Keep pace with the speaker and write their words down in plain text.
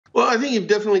Well, I think you've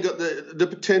definitely got the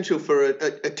potential for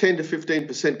a 10 to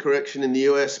 15% correction in the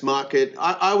US market.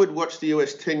 I would watch the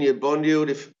US 10-year bond yield.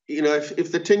 If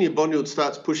the 10-year bond yield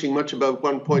starts pushing much above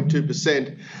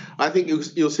 1.2%, I think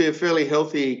you'll see a fairly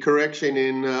healthy correction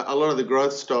in a lot of the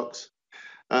growth stocks.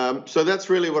 So that's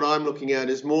really what I'm looking at,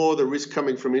 is more the risk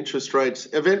coming from interest rates.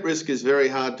 Event risk is very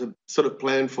hard to sort of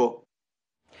plan for.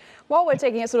 While we're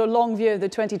taking a sort of long view of the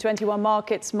 2021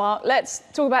 markets, Mark, let's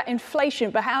talk about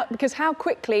inflation. Because how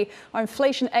quickly are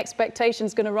inflation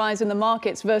expectations going to rise in the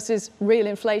markets versus real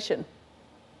inflation?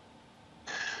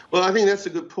 Well, I think that's a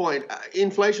good point.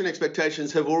 Inflation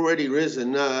expectations have already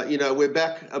risen. We're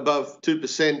back above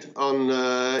 2% on,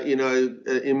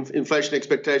 inflation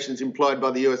expectations implied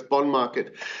by the US bond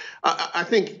market. I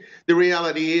think the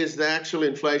reality is the actual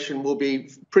inflation will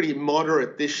be pretty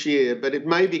moderate this year, but it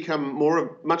may become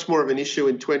much more of an issue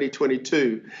in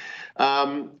 2022.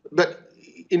 But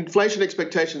inflation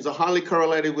expectations are highly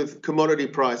correlated with commodity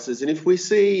prices. And if we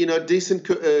see, decent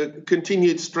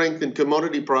continued strength in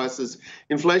commodity prices,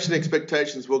 inflation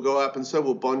expectations will go up and so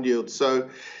will bond yields. So,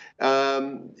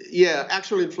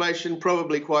 actual inflation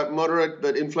probably quite moderate,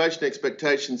 but inflation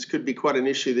expectations could be quite an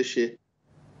issue this year.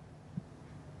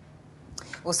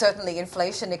 Well, certainly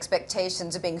inflation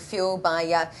expectations are being fueled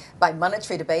by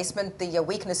monetary debasement, the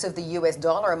weakness of the US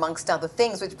dollar, amongst other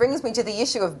things, which brings me to the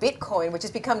issue of Bitcoin, which has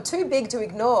become too big to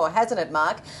ignore, hasn't it,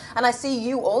 Mark? And I see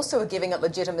you also are giving it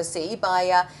legitimacy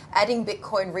by adding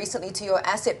Bitcoin recently to your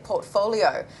asset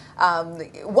portfolio.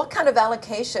 What kind of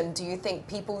allocation do you think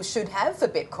people should have for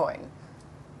Bitcoin?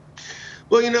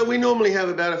 Well, we normally have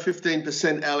about a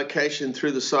 15% allocation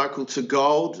through the cycle to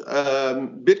gold.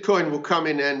 Bitcoin will come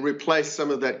in and replace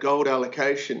some of that gold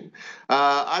allocation.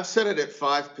 I've set it at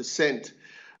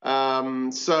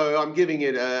 5%. So I'm giving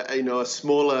it a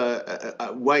smaller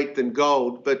weight than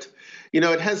gold, but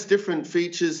it has different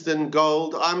features than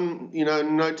gold. I'm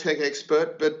no tech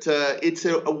expert, but it's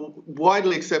a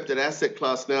widely accepted asset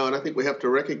class now, and I think we have to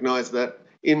recognize that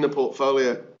in the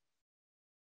portfolio.